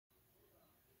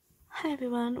Hi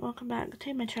everyone, welcome back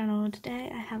to my channel.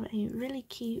 Today I have a really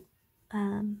cute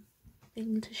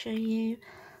thing to show you.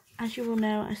 As you all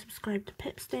know, I subscribe to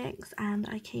Pipsticks and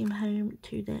I came home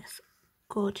to this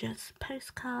gorgeous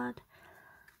postcard.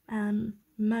 Mo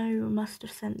must have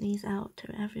sent these out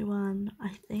to everyone,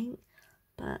 I think,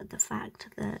 but the fact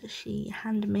that she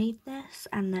handmade this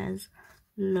and there's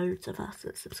loads of us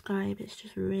that subscribe, it's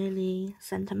just really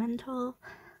sentimental.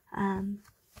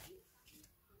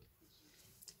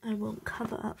 I won't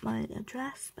cover up my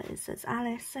address, but it says,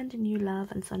 Alice, sending you love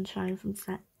and sunshine from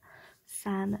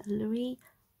San Luis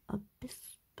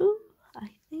Obispo,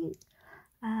 I think.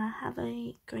 Have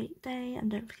a great day and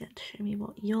don't forget to show me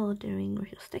what you're doing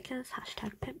with your stickers.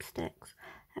 Hashtag Pipsticks.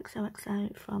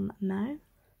 XOXO from Mo,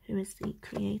 who is the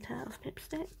creator of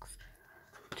Pipsticks,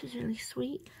 which is really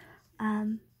sweet.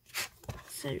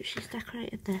 So she's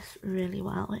decorated this really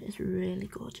well. It is really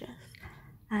gorgeous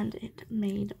and it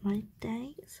made my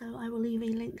day, so I will leave a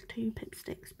link to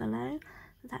Pipsticks below.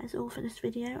 But that is all for this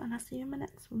video and I'll see you in my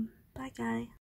next one. Bye guys.